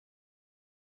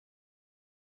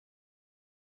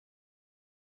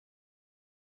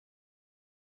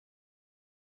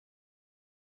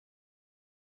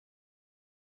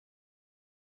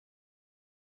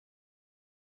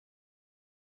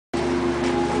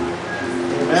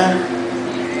Amen.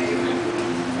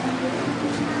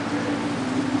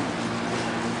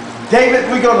 David,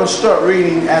 we're going to start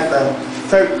reading at the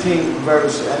 13th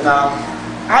verse. And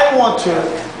I want to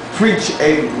preach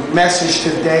a message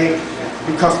today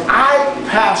because I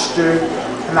pastor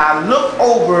and I look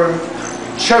over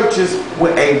churches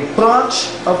with a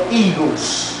bunch of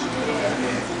eagles.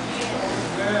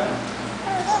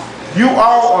 You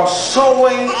all are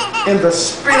sowing in the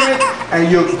spirit and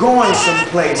you're going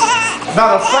someplace.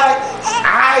 Matter of fact,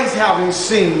 eyes haven't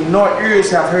seen nor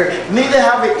ears have heard, neither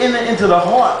have it entered into the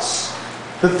hearts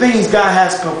the things God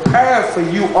has prepared for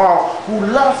you all who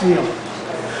love Him.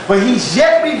 But He's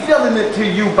yet revealing it to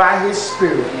you by His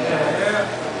Spirit.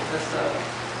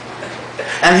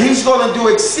 And He's going to do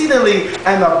exceedingly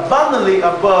and abundantly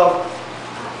above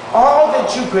all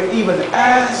that you could even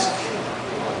ask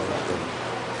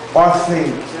or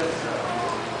think.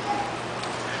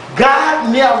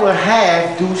 God never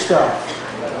had do stuff.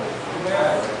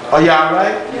 Are y'all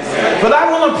right? But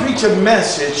I want to preach a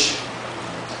message.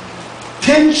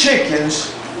 10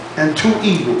 chickens and 2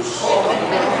 eagles.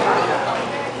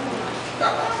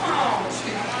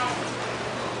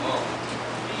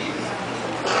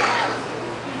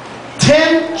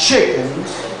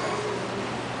 Chickens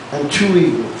and 2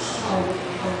 eagles.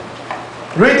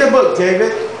 Read the book,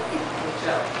 David.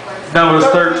 Numbers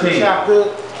 13. Chapter,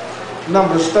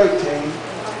 Numbers 13.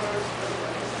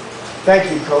 Thank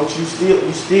you, Coach. You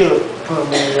still put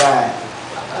them in the right.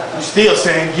 You still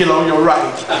saying get on your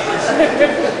right.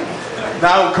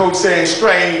 Now Coach saying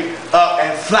straight up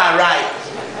and fly right.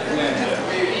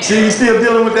 See, you still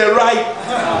dealing with that right.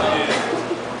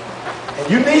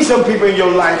 You need some people in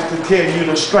your life to tell you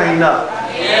to straighten up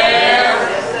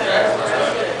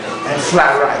and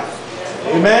fly right.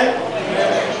 Amen?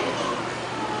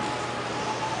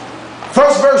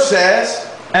 First verse says,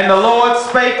 and the Lord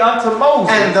spake unto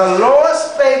Moses. And the Lord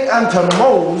spake unto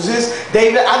Moses.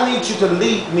 David, I need you to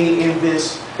lead me in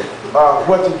this,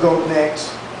 what to go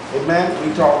next. Amen?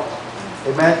 We talk.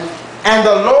 Amen? And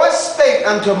the Lord spake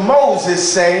unto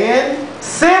Moses, saying,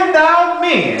 send thou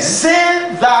men.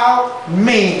 Send thou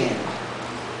men.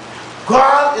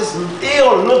 God is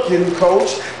ill looking,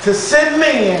 Coach, to send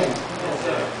men.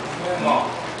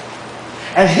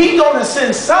 And He's going to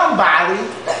send somebody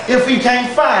if He can't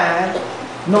find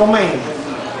no man.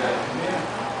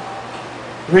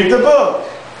 Read the book.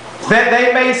 That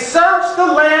they may search the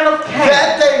land of Canaan.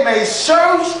 That they may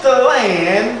search the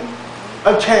land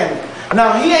of Canaan.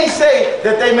 Now, He ain't say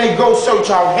that they may go search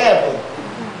out heaven.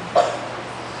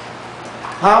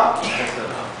 Huh?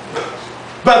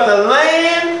 But the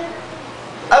land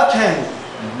of Canaan.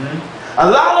 A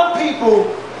lot of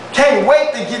people can't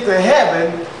wait to get to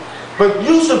heaven, but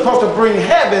you're supposed to bring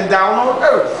heaven down on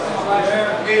earth.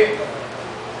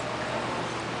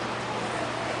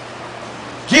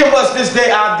 Give us this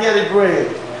day our daily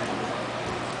bread.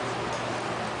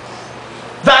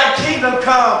 Thy kingdom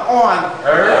come on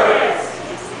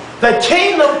earth. The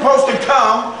kingdom supposed to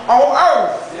come on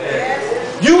earth.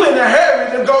 Yes. You in a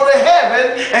hurry to go to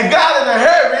heaven, and God in a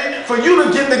hurry for you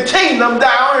to get the kingdom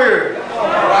down here.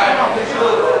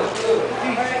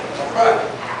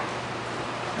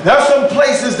 There's some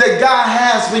places that God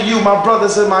has for you, my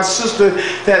brothers and my sisters,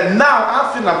 that now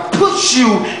I'm finna push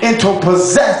you into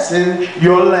possessing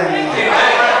your land.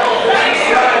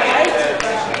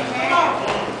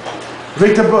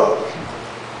 Read the book.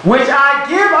 Which I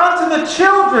give unto the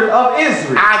children of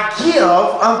Israel. I give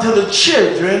unto the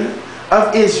children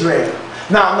of Israel.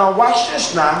 Now watch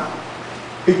this now.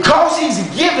 Because He's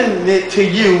giving it to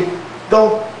you,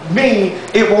 don't mean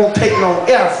it won't take no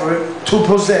effort to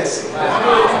possess it.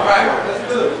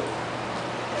 That's good.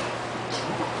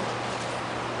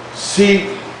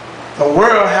 See, the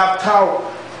world have taught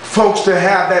folks to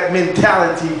have that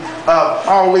mentality of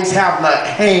always having a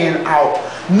hand out.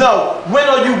 No, when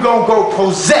are you going to go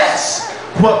possess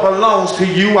what belongs to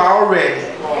you already?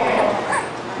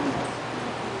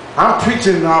 I'm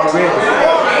preaching already.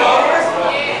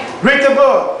 Read the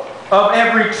book. Of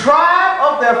every tribe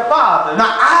of their fathers.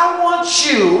 Now I want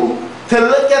you to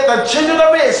look at the children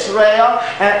of Israel,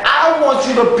 and I want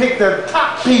you to pick the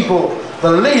top people,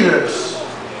 the leaders.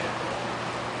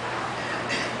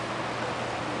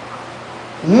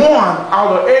 One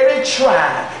out of every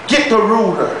tribe. Get the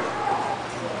ruler.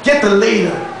 Get the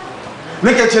leader.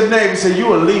 Look at your neighbor and say,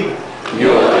 you're a leader.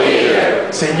 You're a leader.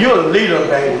 Say, you're a leader,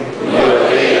 baby. You're a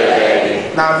leader, baby.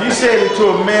 Now, if you said it to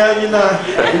a male, you know,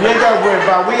 you ain't got to worry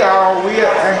about it.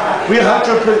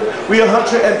 We're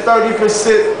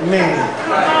 130% men.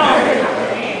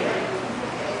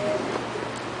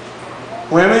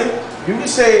 Women, you can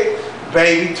say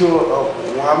baby to a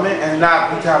woman and not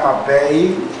be talking about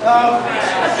babe.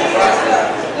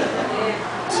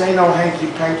 This ain't no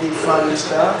hanky-panky funny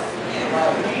stuff.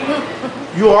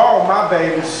 You are all my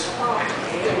babies.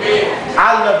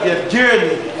 I love you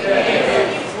dearly.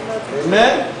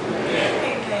 Amen.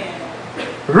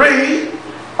 Read.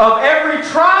 Of every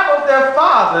tribe of their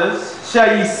fathers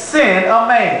shall ye send a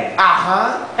man.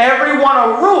 Every one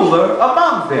a ruler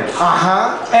among them.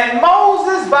 And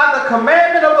Moses, by the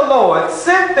commandment of the Lord,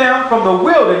 sent them from the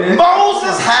wilderness.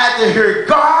 Moses had to hear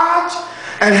God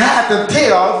and had to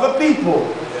tell the people.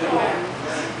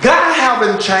 God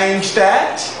haven't changed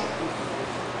that.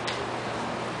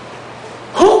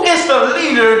 Who is the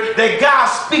leader that God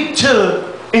speaks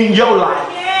to in your life?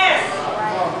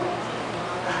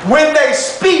 When they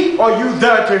speak, are you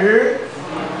there to hear?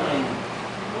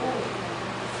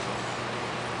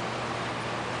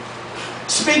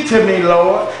 Speak to me,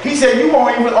 Lord. He said, you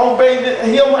won't even obey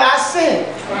him I sent.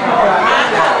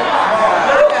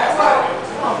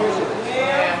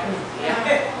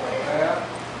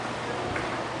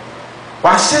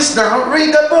 Watch this now.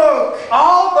 Read the book.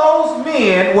 All those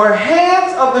men were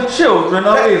heads of the children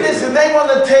of Israel. Listen, they were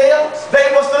the tails.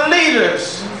 They was the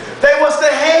leaders. They was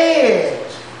the head.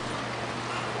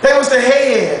 They was the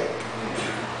head.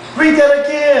 Read that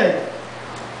again.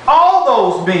 All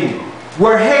those men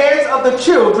were heads of the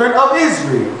children of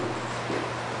Israel.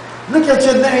 Look at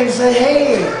your name and say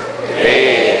head.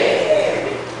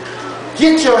 Head.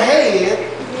 Get your head.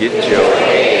 Get your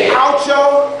head Out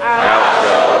your. out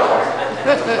your.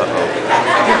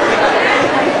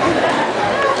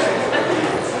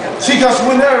 See, because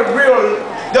when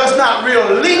there's not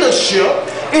real leadership,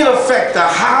 it affects the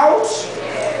house.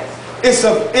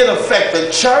 It affects the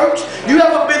church. You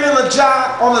ever been on a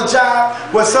job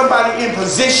where somebody in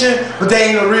position, but they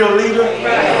ain't a real leader?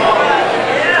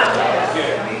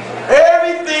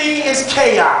 Everything is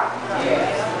chaos,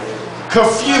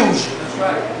 confusion.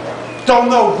 Don't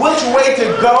know which way to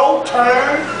go,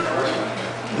 turn,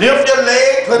 lift your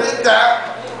leg, put it down.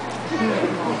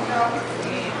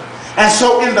 And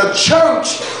so in the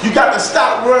church, you got to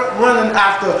stop running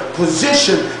after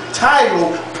position,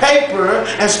 title, paper,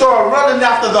 and start running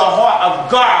after the heart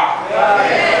of God.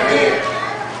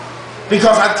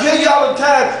 Because I tell you all the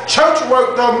time, church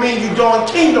work don't mean you're doing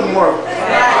kingdom work.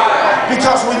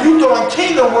 Because when you're doing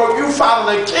kingdom work, you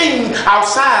follow the king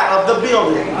outside of the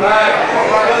building.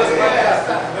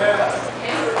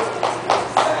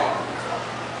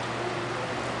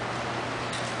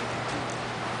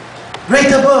 Read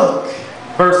the book.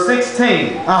 Verse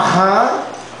 16.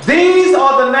 These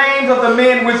are the names of the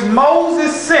men which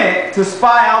Moses sent to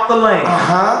spy out the land.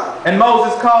 And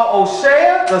Moses called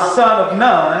Oshea, the son of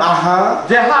Nun,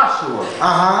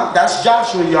 Jehoshua. That's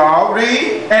Joshua, y'all.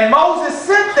 Read. And Moses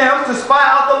sent them to spy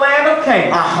out the land of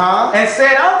Canaan. And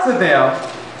said unto them,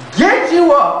 get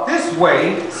you up this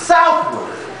way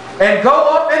southward, and go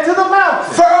up into the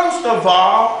mountains. First of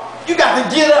all, you got to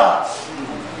get up.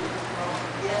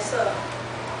 Yes, sir.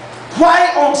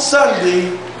 Why on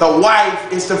Sunday the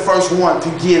wife is the first one to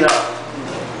get up?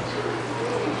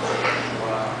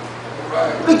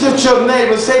 Look at your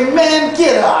neighbor and say, man,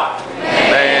 get up.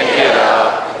 Man, get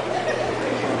up.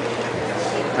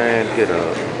 Man, get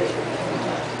up.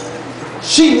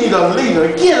 She need a leader.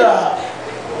 Get up.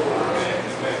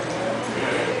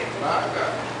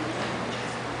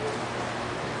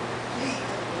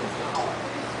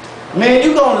 Man,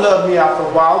 you gonna love me after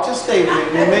a while. Just stay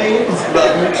with me, man. You gonna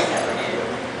love me.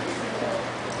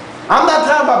 I'm not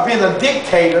talking about being a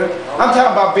dictator. I'm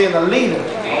talking about being a leader.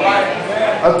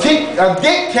 A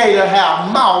dictator have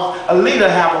a mouth. A leader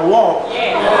have a walk.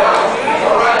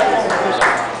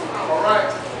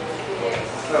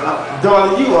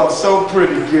 Darling, you are so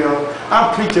pretty, girl.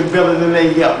 I'm preaching better than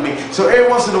they help me. So every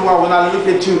once in a while when I look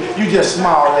at you, you just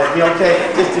smile at me,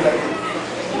 okay? Just do like,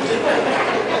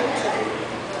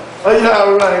 are you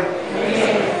all right?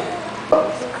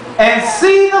 And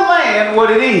see the land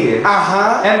what it is,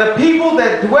 and the people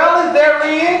that dwell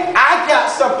therein. I got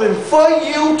something for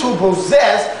you to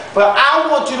possess, but I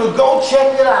want you to go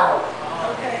check it out.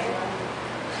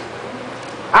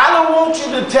 I don't want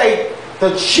you to take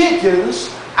the chickens.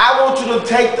 I want you to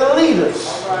take the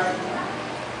leaders.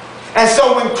 And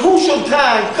so when crucial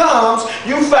time comes,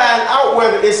 you find out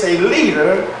whether it's a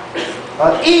leader,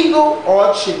 an eagle,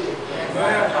 or a chicken.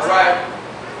 All right.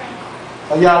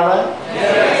 Are y'all right?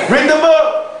 Yes. Read the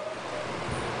book.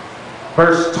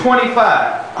 Verse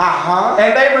 25.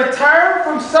 And they returned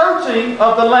from searching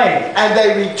of the land. And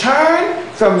they returned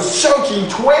from searching.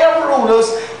 12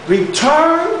 rulers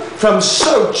returned from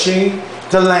searching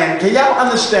the land. Can y'all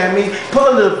understand me? Put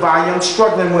a little volume. I'm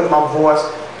struggling with my voice.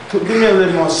 Give me a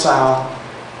little more sound.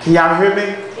 Can y'all hear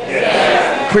me?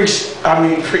 Yes. Preach.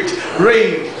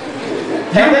 Read.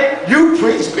 You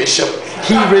preach, Bishop.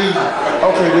 He read.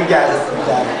 Okay, we got it.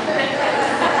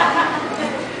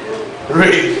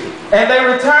 Read. And they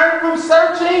returned from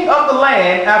searching of the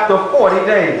land after 40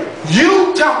 days.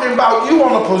 You talking about you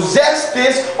want to possess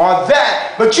this or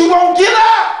that, but you won't get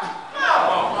up.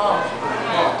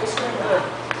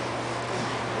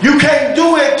 You can't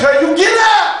do it till you get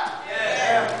up.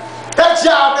 That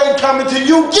job ain't coming to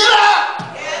you. Get up.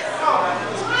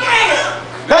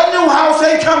 That new house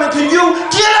ain't coming to you.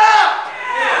 Get up.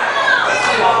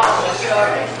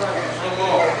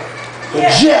 The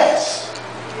just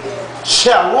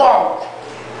shall walk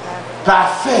by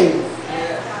faith.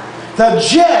 The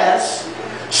just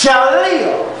shall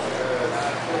live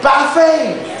by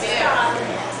faith.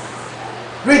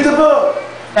 Read the book.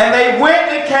 And they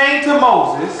went and came to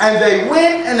Moses. And they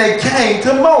went and they came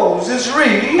to Moses.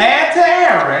 Read. And to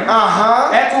Aaron.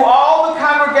 And to all the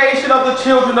congregation of the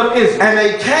children of Israel. And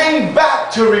they came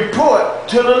back to report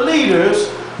to the leaders,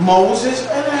 Moses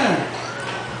and Aaron.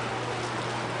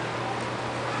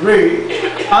 Read.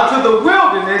 Unto the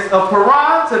wilderness of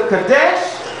Paran to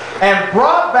Kadesh, and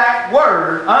brought back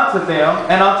word unto them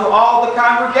and unto all the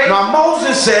congregation. Now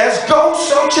Moses says, go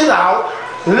search it out.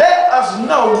 Let us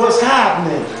know what's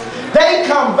happening. They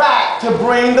come back to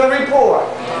bring the report.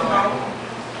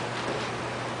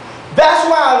 That's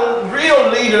why a real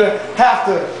leader have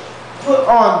to put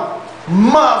on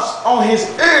muffs on his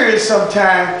ears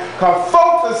sometimes, because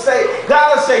folk will say,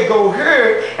 God will say, go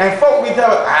here, and folk be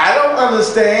telling, I don't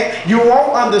understand. You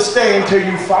won't understand till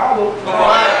you follow.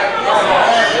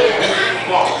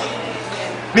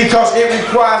 Because it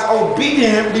requires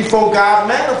obedience before God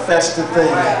manifests the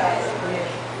thing.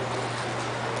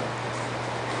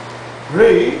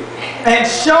 Read. And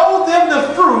showed them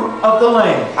the fruit of the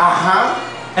land.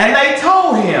 And they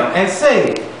told him and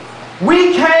said,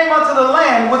 we came unto the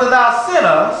land whither thou sent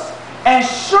us, and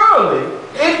surely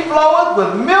it floweth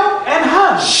with milk and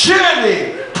honey.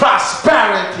 Surely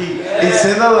prosperity is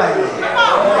in the land.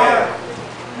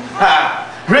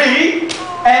 Read.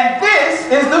 And this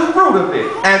is the fruit of it.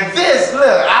 And this, look,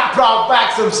 I brought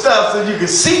back some stuff so you can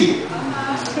see it.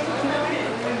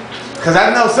 Because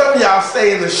I know some of y'all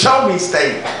stay in the show me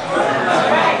state.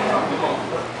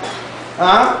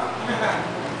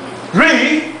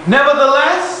 Read.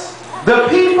 Nevertheless, the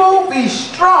people be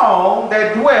strong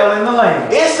that dwell in the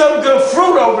land. It's some good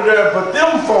fruit over there, but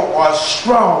them folk are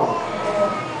strong.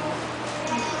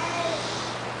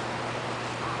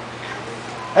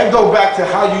 And go back to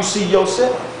how you see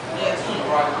yourself.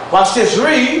 Watch this.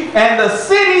 Read. And the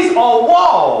cities are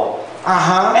walled.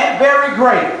 And very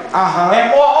great.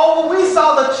 And moreover, we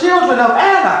saw the children of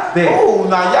Anak there. Oh,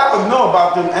 now y'all know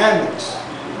about them Anaks.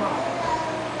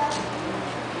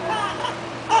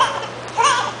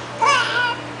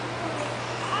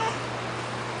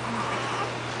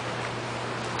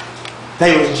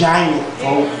 They was giant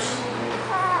folks.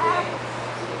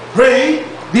 Read.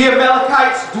 The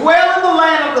Amalekites dwell in the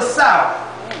land of the south,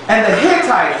 and the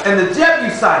Hittites and the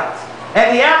Jebusites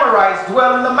and the Amorites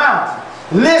dwell in the mountains.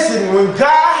 Listen, when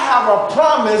God have a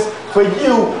promise for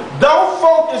you, don't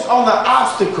focus on the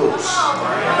obstacles.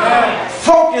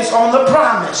 Focus on the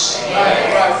promise.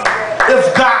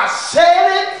 If God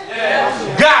said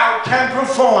it, God can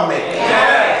perform it.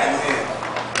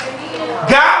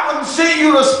 God wouldn't send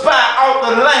you to spy out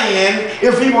the land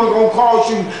if he was going to cause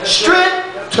you strength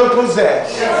to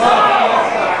possess.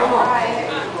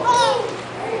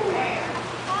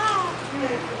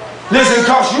 Listen,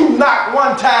 because you knocked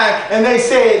one time and they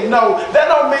said no, that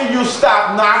don't mean you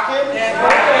stop knocking.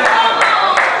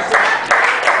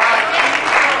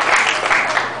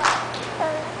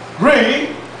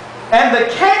 Read. And the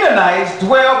Canaanites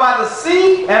dwell by the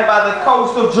sea and by the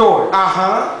coast of Jordan.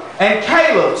 And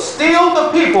Caleb stilled the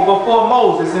people before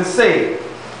Moses and said,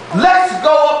 let's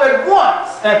go up at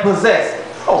once and possess it.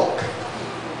 Oh.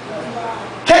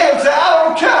 Caleb said, I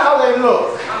don't care how they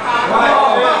look.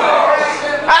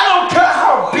 I don't care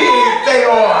how big they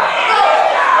are.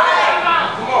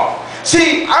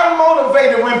 See, I'm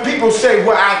motivated when people say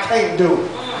what I can't do.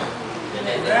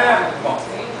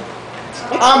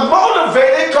 I'm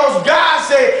motivated because God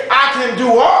said I can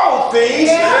do all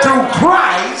things through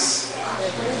Christ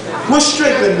who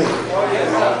strengthens me.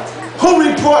 Who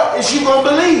report is you going to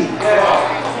believe?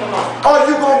 Are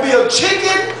you going to be a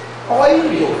chicken or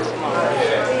an eagle?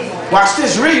 Watch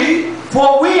this. Read.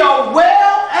 For we are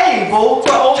well able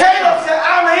to obey. Caleb said,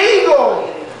 I'm an eagle.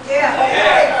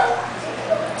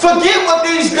 Forget what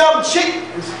these dumb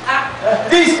chickens,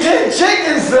 these 10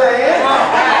 chickens saying.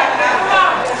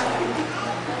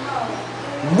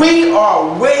 We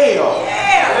are well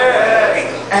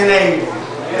and able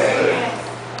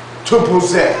to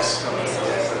possess.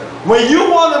 When you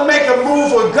want to make a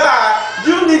move with God,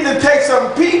 you need to take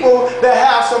some people that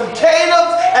have some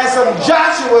Caleb and some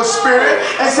Joshua spirit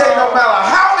and say, no matter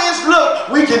how it's look,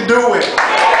 we can do it.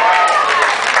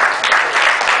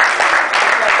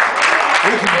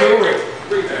 We can do it.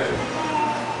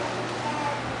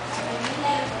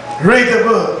 Read the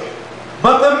book.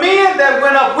 But the men that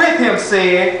went up with him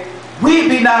said, we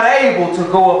be not able to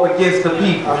go up against the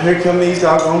people. Here come these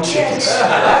doggone chickens.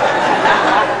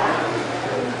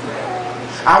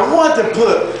 I want to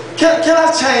put, can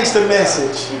I change the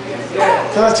message?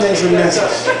 Can I change the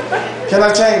message? Can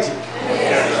I change it?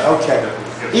 Okay.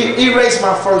 Erase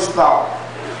my first thought.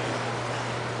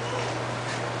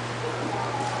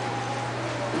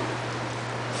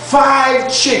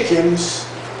 Five chickens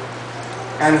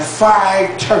and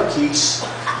 5 turkeys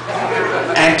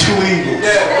and 2 eagles.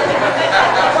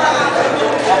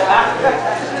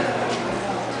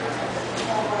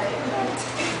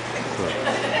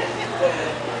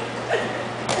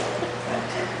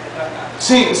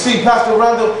 See, Pastor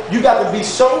Randall, you got to be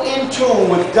so in tune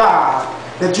with God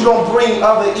that you don't bring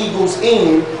other eagles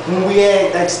in when we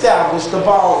establish the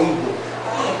bald eagle.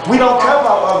 We don't care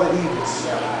about other eagles.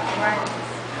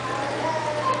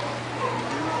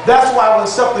 That's why when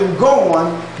something's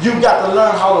going, you got to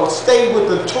learn how to stay with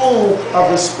the tune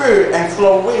of the Spirit and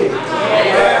flow with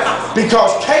it.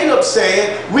 Because Caleb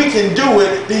said, we can do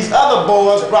it. These other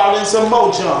boys brought in some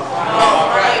more junk.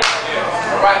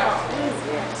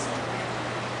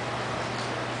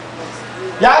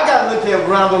 Y'all got to look at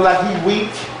Randall like he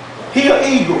weak. He an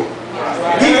eagle.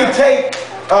 He can take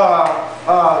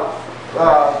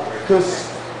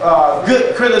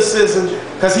good criticism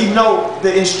because he know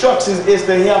the instructions is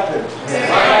to help him.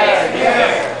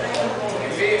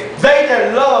 They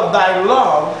that love thy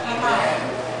law,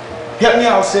 help me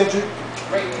out, Century.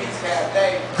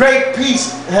 Great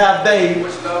peace have they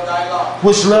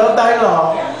which love thy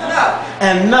law,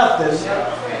 and nothing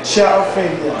shall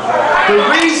offend them. The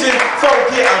reason folk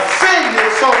get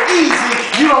offended so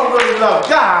easy, you don't really love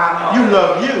God, you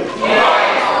love you.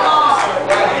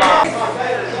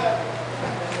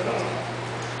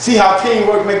 See how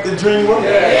teamwork make the dream work?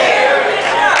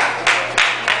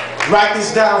 Write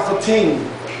this down for team.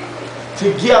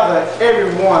 Together,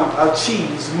 everyone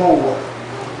achieves more.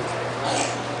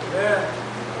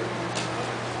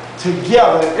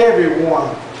 Together,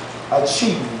 everyone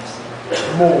achieves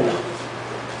more.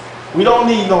 We don't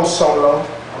need no solo.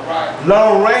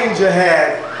 Lone Ranger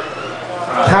had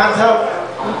Tonto.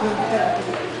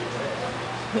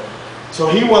 So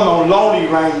he wasn't no Lonely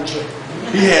Ranger.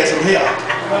 He had some help.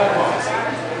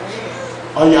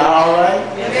 Are y'all all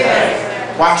right?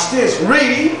 Yes. Watch this.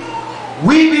 Read.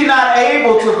 We be not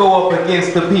able to go up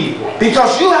against the people.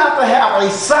 Because you have to have a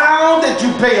sound that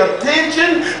you pay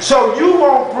attention so you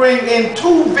won't bring in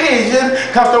 2 vision.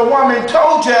 Because the woman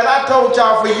told you, and I told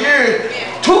y'all for years,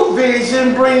 2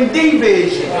 vision bring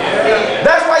division.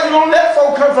 That's why you don't let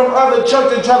folk come from other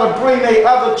churches and try to bring their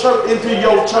other church into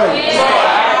your church.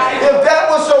 If that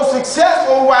was so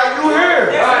successful, why you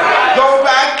here? Go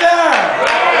back there.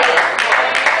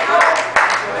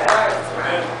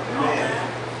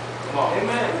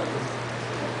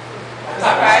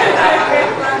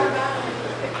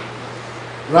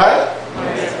 Right?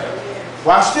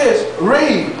 Watch this.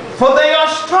 Read. For they are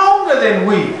stronger than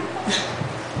we.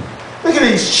 Look at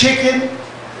these chicken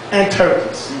and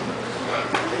turkeys.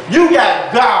 You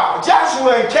got God.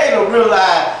 Joshua and Caleb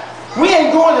realized we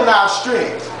ain't going in our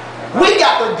strength. We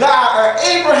got the God of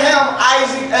Abraham,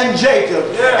 Isaac, and Jacob.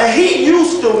 And he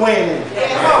used to winning.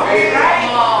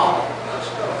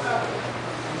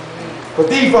 But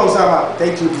these folks are like,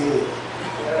 they too good.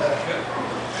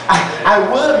 I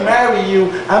would marry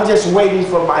you. I'm just waiting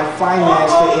for my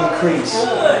finance to increase.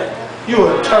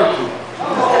 You're a turkey.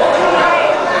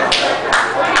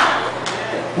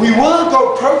 We would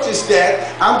go purchase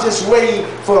that. I'm just waiting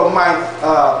for my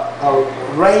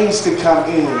raise to come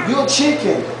in. You're a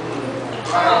chicken.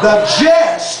 The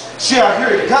just shall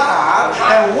hear God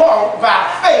and walk by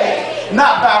faith,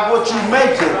 not by what you're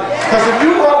making. Because if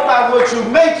you walk by what you're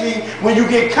making, when you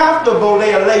get comfortable,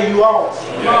 they'll lay you off.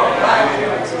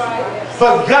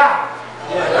 But God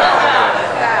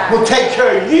will take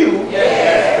care of you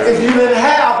if you didn't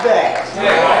have that.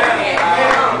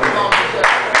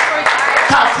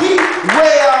 Because He's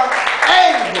well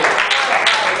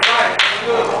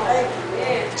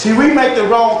able. See, we make the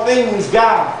wrong things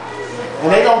God.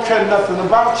 And they don't care nothing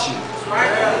about you.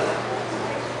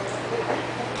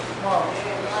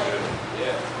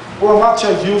 Well, my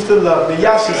church used to love me.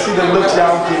 Y'all should see the looks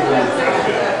y'all give me.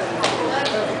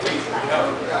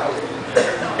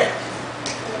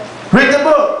 Read the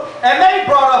book. And they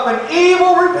brought up an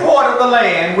evil report of the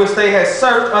land which they had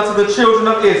searched unto the children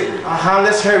of Israel.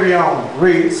 Let's hurry on.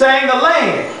 Read. Saying, the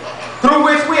land through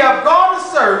which we have gone to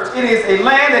search, it is a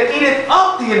land that eateth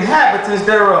up the inhabitants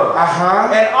thereof.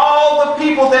 And all the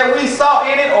people that we saw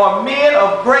in it are men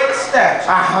of great stature.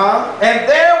 And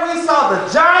there we saw the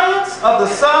giants of the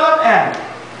son of Anak,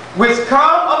 which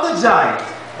come of the giants.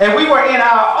 And we were in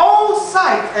our own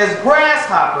sight as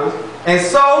grasshoppers, and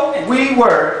so we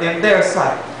were in their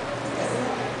sight.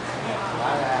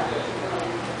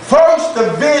 First, the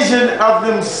vision of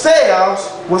themselves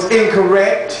was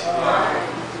incorrect.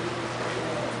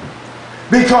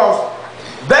 Because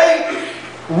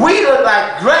we look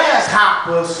like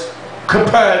grasshoppers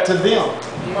compared to them.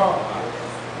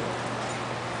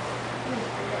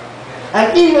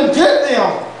 And even to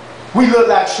them, we look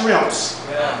like shrimps.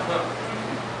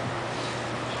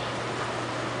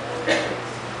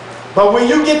 But when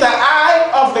you get the eye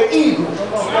of the eagle,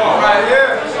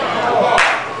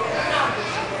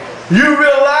 you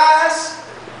realize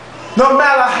no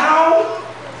matter how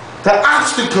the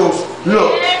obstacles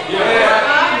look,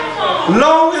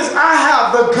 long as I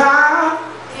have the God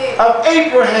of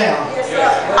Abraham,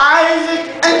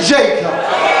 Isaac, and Jacob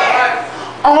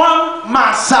on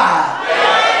my side,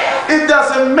 it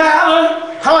doesn't matter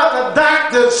what the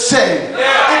doctors say.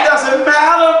 It doesn't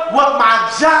matter what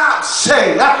my job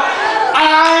say.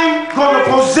 I'm going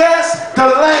to possess the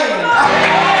land.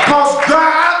 Because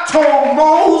God told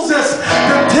Moses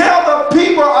to tell the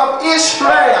people of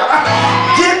Israel,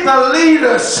 get the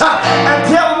leaders and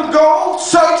tell them go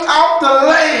search out the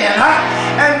land.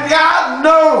 And God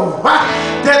knows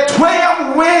that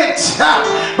 12 went,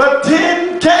 but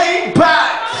 10 came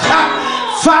back.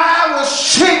 5 was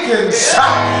chickens,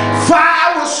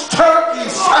 5 was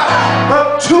turkeys,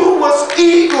 but 2 was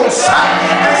eagles.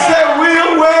 And said,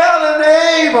 we're well and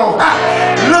able.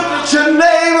 Look at your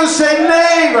neighbor, say,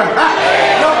 neighbor,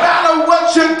 no matter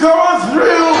what you're going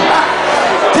through,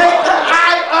 take the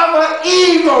eye of an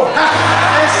eagle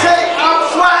and say, I'm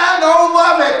flying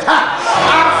over it,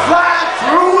 I'm flying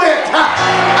through it,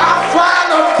 I'm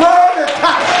flying above it,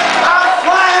 I'm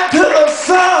flying to the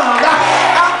sun.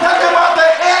 I'm talking about the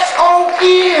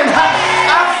S-O-N.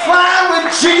 I'm flying with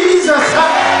Jesus,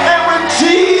 and with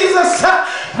Jesus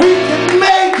we can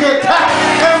make it,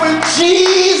 and with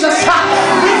Jesus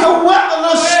we can weather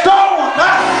the storm,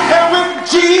 and with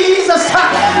Jesus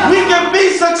we can be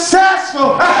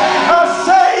successful. I'll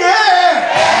say yeah,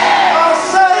 I'll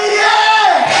say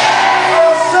yeah,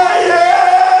 I'll say yeah.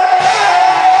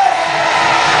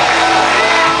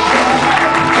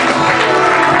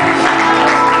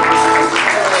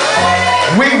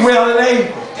 We will and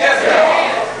able.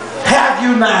 Have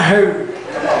you not heard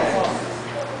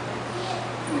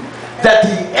that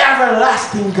the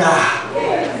everlasting God,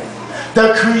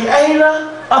 the creator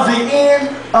of the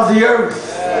end of the earth,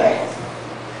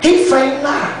 he faint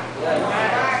not,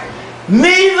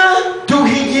 neither do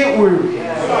he get weary.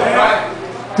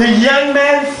 The young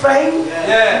man faint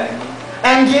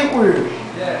and get weary.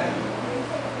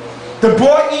 The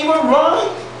boy even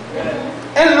run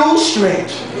and lose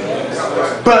strength.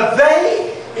 But they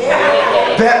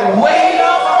that wait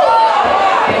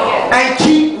and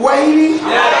keep waiting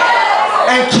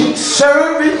and keep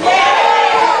serving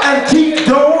and keep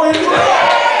doing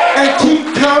and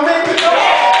keep coming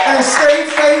and stay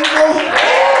faithful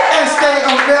and stay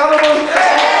available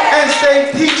and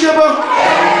stay teachable,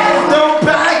 don't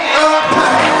back up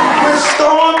when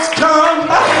storms come.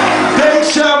 They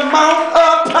shall mount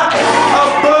up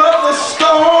above the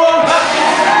storm,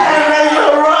 and they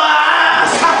shall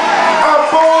rise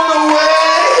upon the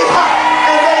wave,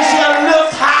 and they shall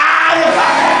lift high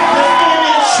than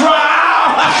any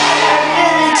trial and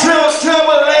any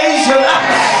tribulation.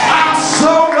 I'm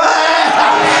so glad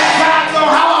God know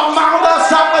how to mount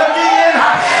us up again.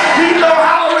 He know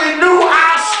how to renew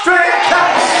our strength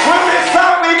when we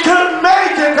thought we couldn't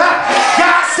make it.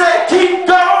 God said keep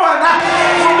going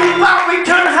when we thought we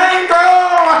couldn't hang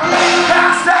on.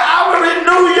 God said I will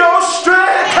renew your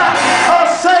strength. Oh,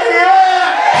 say yeah.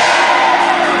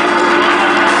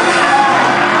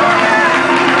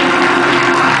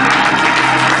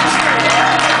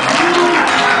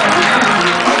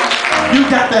 You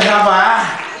got to have an eye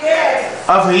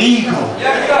of an eagle.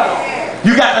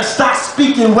 You got to stop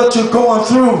speaking what you're going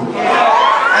through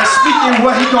and speaking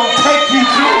what he's going to take you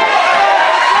through.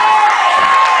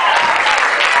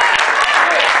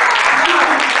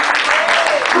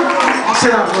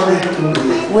 Sit down for a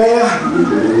minute.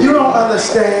 Well, you don't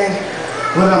understand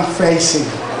what I'm facing.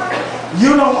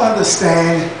 You don't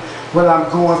understand what I'm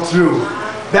going through.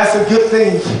 That's a good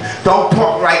thing. Don't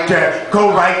park right there.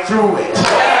 Go right through it.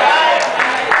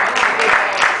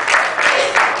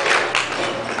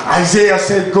 Isaiah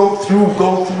said, go through,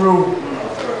 go through.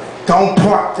 Don't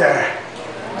park there.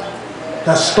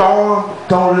 The storm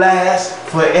don't last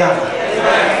forever.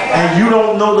 And you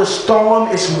don't know the storm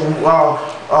is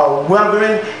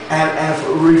weathering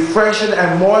and refreshing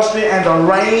and moistening, and the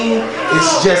rain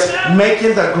is just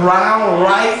making the ground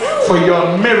right for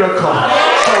your miracle.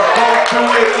 So go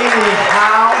through it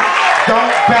anyhow.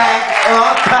 Don't back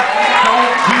up.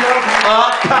 Don't give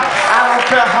up. I don't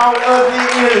care how ugly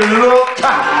it looks.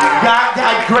 God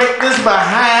got greatness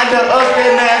behind the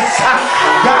ugliness.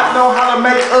 God knows how to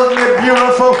make ugly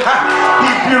beautiful. He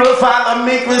beautified the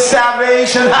meek with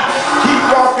salvation. Keep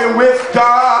walking with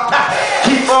God.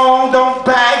 Keep on, don't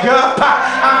bag up.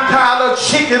 I'm tired of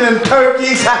chicken and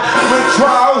turkeys. When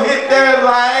trial hit their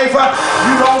life,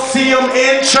 you don't see them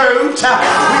in church.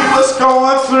 We was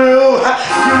going through.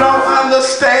 You don't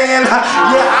understand.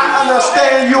 Yeah, I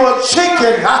understand you a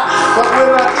chicken. But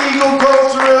when an eagle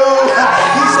goes through,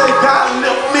 he said, God,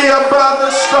 lift me above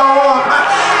the storm.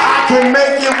 I can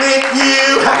make it with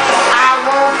you. I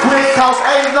won't quit, cause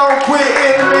ain't no quit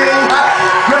in me.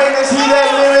 Great is he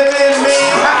that liveth in me,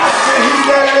 and he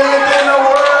that liveth in the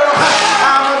world.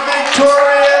 I'm a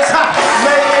victorious,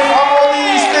 making all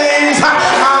these things.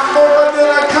 I'm more than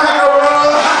a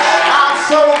conqueror. I'm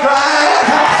so glad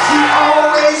he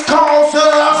always calls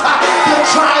us to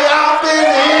triumph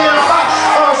in him.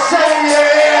 Oh, say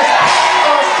yes.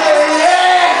 Oh, say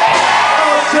yes.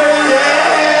 Oh, say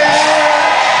yes.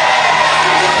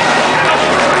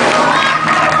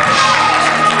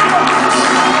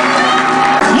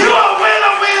 You a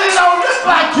winner when it don't look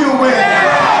like you win.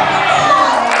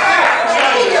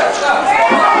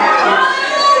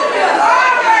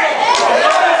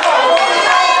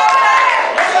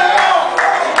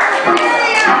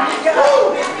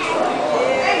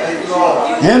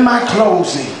 In my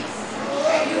closing,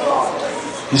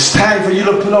 it's time for you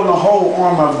to put on the whole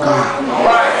armor of God,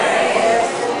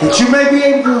 that you may be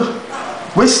able to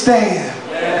withstand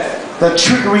the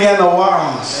trickery and the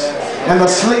wiles and the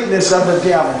slickness of the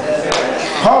devil.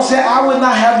 Paul said, I would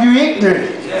not have you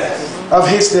ignorant of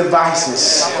his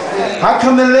devices. I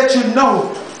come to let you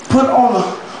know, put on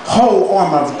the whole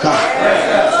armor of God.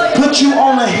 Put you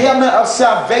on the helmet of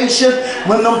salvation.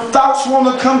 When them thoughts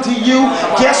want to come to you,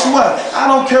 guess what? I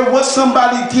don't care what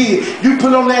somebody did. You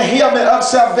put on that helmet of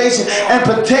salvation and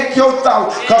protect your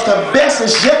thoughts, because the best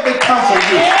is yet to come for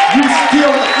you. You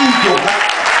still an eagle.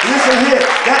 Listen here,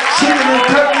 that chicken and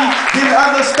turkey didn't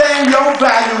understand your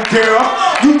value, girl.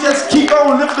 You just keep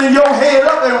on lifting your head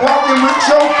up and walking with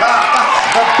your God.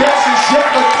 The best is yet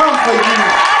to come for you.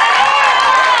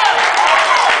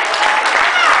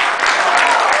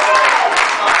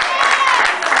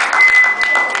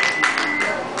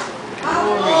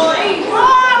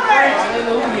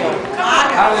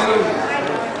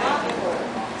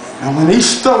 And when he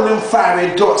stole them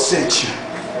fiery darts at you,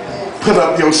 put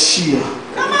up your shield.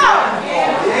 Come on.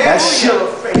 That shield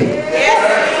of faith.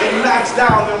 It knocks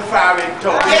down them fiery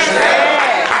darts.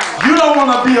 You don't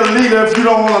want to be a leader if you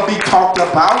don't want to be talked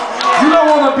about. You don't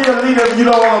want to be a leader if you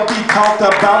don't want to be talked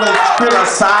about and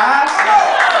criticized.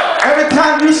 Every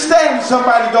time you stand,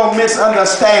 somebody gonna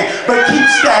misunderstand. But keep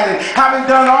standing. Having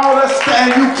done all the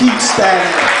stand, you keep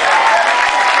standing.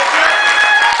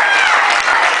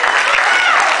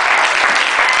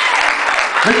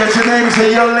 Look at your neighbor and say,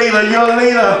 you're a leader, you're a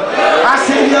leader. I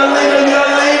say, you're a leader, you're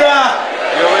a leader.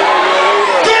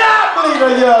 Get up, leader,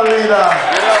 you're a leader.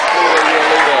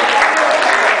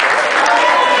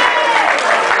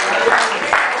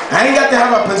 I ain't got to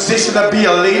have a position to be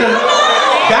a leader.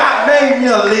 God made me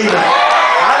a leader.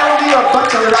 I don't need a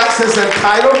bunch of license and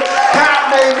titles. God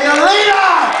made me a leader.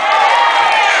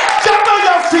 Jump on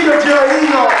your feet if you're an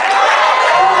eagle.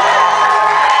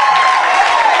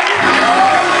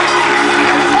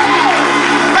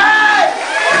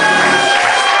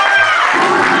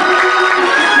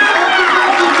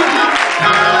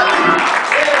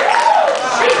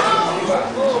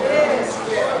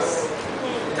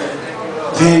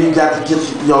 Then you got to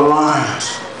get your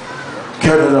lines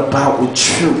girded about with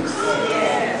truth.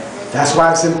 That's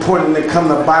why it's important to come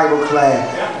to Bible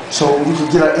class, so we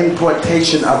can get an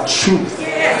importation of truth.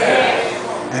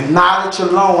 And knowledge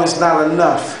alone is not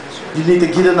enough. You need to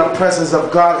get in the presence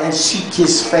of God and seek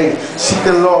his face. Seek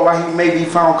the Lord while he may be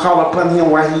found. Call upon him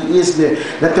while he is there.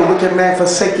 Let the wicked man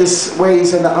forsake his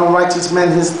ways and the unrighteous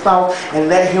man his thoughts, and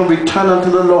let him return unto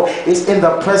the Lord. It's in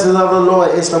the presence of the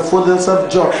Lord. It's the fullness of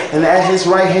joy. And at his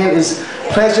right hand is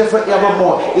pleasure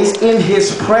forevermore. It's in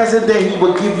his presence that he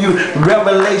will give you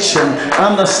revelation,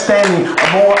 understanding,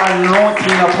 more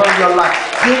anointing upon your life.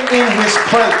 Get in his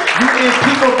presence. You in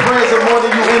people's presence more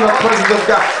than you in the presence of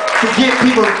God. To get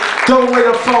people Throw away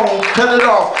the phone, cut it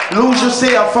off, lose your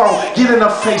cell phone, get in the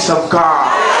face of God.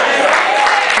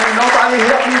 And nobody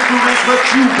helped me through this but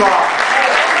you, God.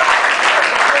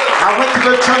 I went to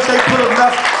the church, they put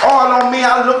enough oil on me.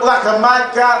 I look like a, my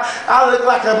God, I look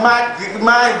like a,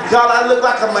 my God, I look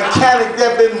like a mechanic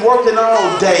that been working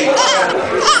all day.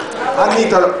 I need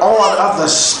the oil of the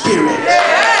Spirit.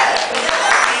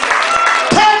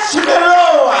 Touch me,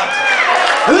 Lord.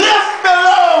 Lift me,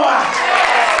 Lord.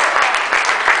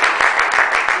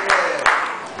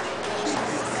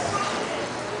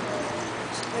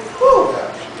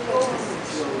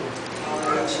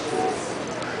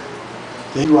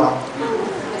 There you are.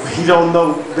 But he don't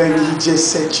know, baby, he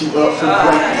just set you up for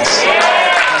greatness.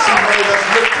 He made us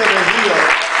look to the hill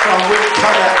from which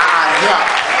cometh our help.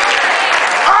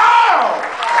 Oh!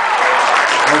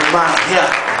 Of my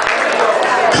help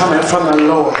coming from the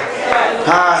Lord.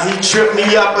 He tripped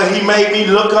me up and he made me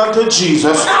look unto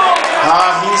Jesus.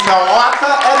 He's the author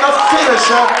and the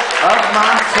finisher of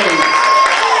my faith.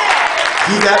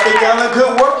 He that began a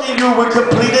good work in you will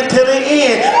complete it to the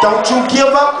end. Don't you give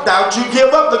up. Don't you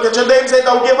give up. Look at your neighbor and say,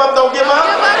 don't give up. Don't give up.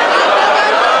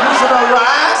 You should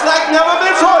arise like never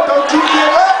before. Don't you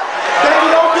give up.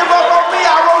 Baby, don't give up on me.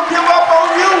 I won't give up on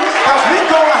you. Because we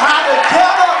going high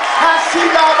together. I see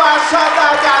y'all by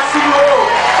Sunday. I see you.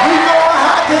 We going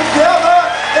high together.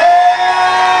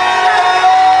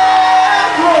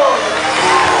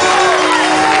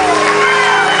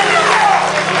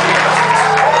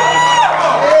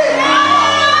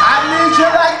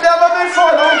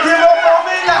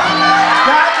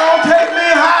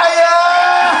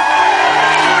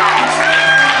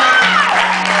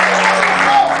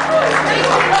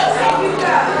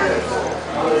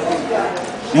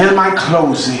 In my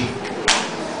closing,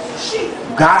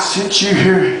 God sent you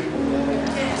here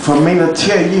for me to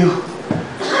tell you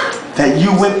that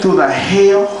you went through the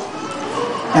hell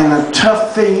and the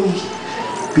tough thing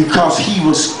because he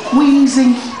was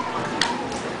squeezing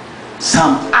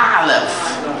some olive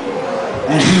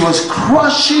and he was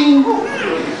crushing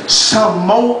some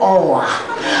more oil.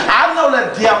 I know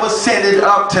the devil set it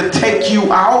up to take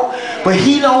you out, but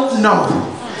he don't know.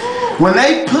 When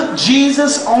they put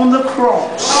Jesus on the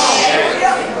cross,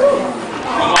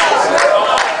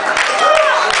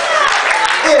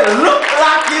 it looked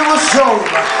like it was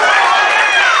over.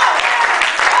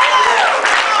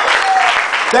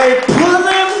 They put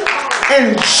him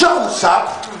in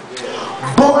Joseph,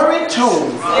 bore it to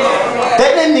him.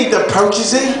 They didn't need to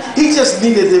purchase it. He just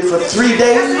needed it for 3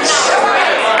 days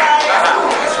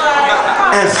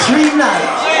and 3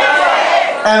 nights.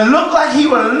 And looked like he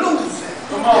was loose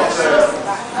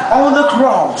on the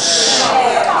cross.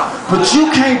 But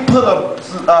you can't put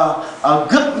a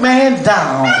good man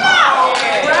down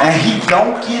and he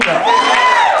don't get up.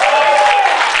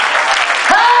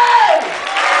 Hey!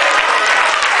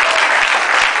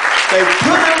 They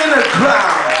put him in the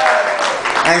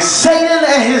ground and Satan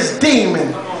and his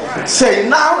demon say,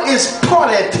 now it's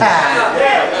party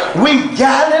time. We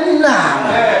got him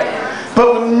now.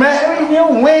 But when Mary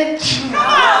went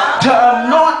to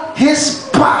anoint his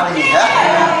body,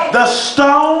 the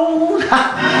stone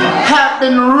had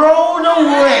been rolled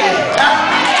away.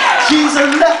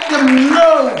 Jesus let them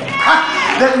know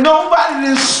that nobody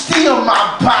did steal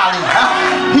my body.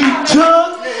 He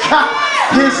took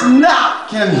his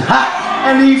napkin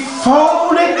and he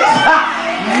folded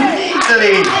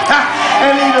neatly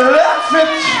and he left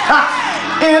it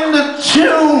in the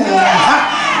tomb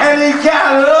and he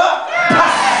got up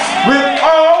with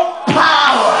all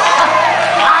power.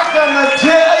 I'm gonna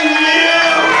tell you,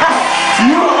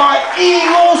 you are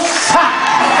eagles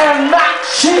and not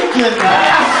chicken.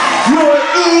 You are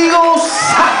eagles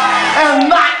and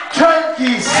not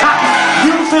turkeys.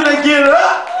 You finna get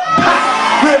up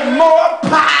with more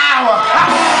power.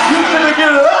 You finna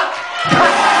get up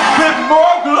with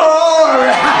more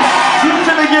glory. You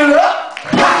finna get up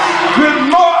with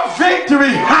more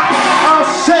victory. I'll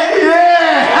say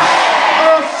yeah.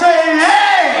 I'll say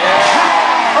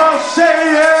yeah. I'll say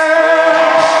yeah.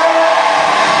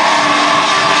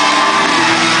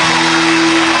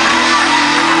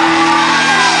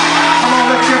 Come on,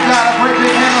 let's give God a great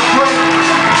big hand of praise.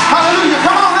 Hallelujah.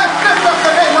 Come on, let's lift up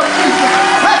the name of Jesus.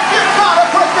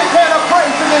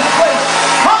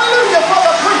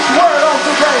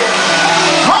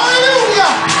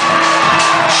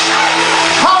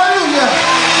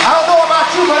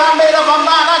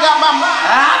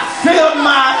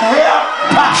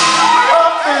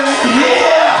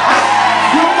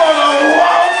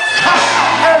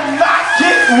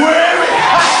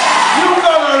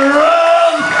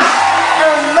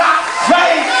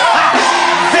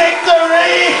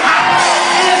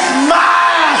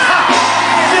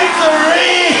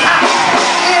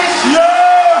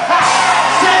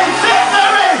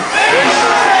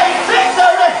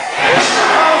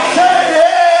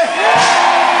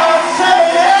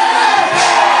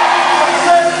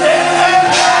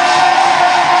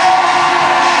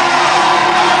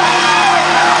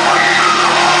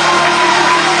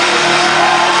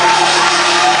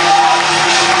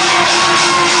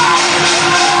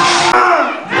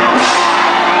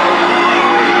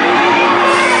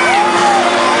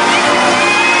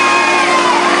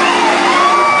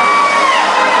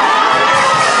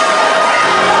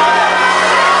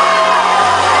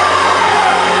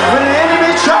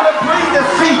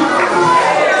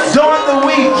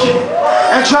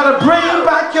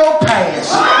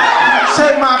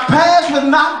 My past will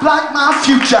not block my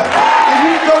future. And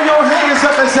you throw your hands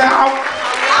up and say, out.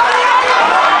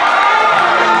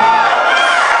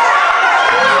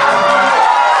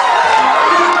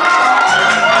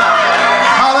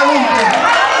 Hallelujah.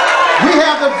 We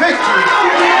have the victory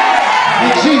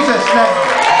in Jesus' name.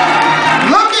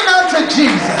 Looking unto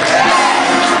Jesus.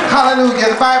 Hallelujah.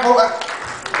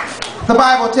 The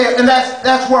Bible tells, and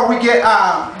that's where we get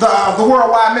the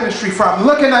worldwide ministry from.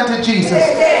 Looking unto Jesus.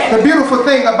 The beautiful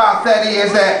thing about that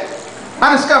is that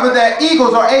I discovered that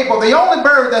eagles are able, the only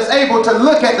bird that's able to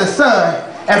look at the sun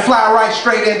and fly right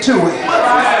straight into it.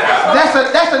 That's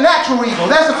a natural eagle.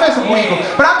 That's a physical eagle.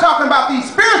 But I'm talking about these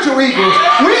spiritual eagles.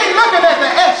 We ain't looking at the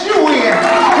S-U-N.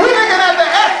 We're looking at the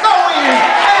S-O-N.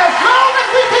 And as long as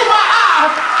we keep our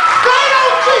eyes straight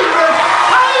on Jesus,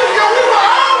 hallelujah, we will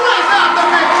always have the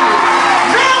victory.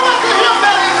 Now unto him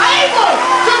that is able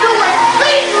to do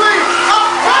exceedingly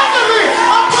abundantly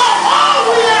above all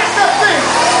we ask to think.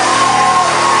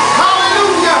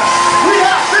 Hallelujah. We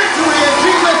have victory in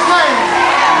Jesus' name.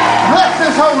 Bless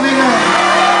his holy name.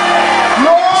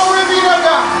 Glory be to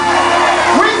God.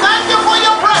 We thank you for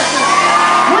your presence.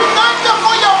 We thank you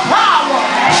for your power.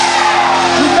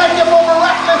 We thank you for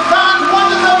miraculous signs,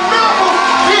 wonders, and miracles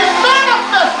being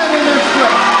manifested in this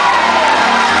place.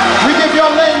 We give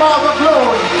your name all the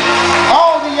glory,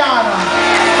 all the honor,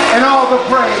 and all the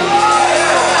praise.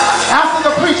 After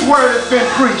the preached word has been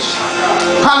preached,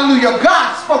 hallelujah,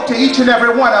 God spoke to each and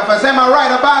every one of us. Am I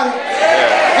right about it?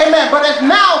 Amen. But it's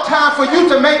now time for you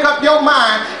to make up your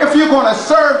mind if you're going to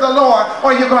serve the Lord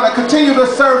or you're going to continue to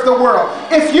serve the world.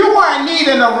 If you are in need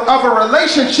of a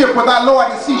relationship with our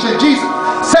Lord and Savior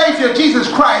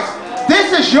Jesus Christ,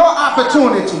 this is your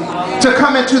opportunity to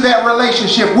come into that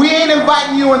relationship. We ain't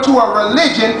inviting you into a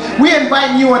religion. We're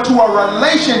inviting you into a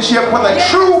relationship with a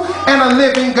true and a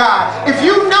living God. If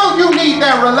you know you need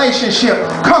that relationship,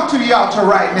 come to the altar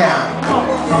right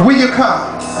now. Will you come?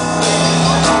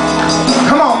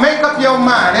 Come on, make up your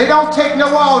mind. It don't take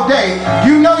no all day.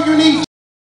 You know you need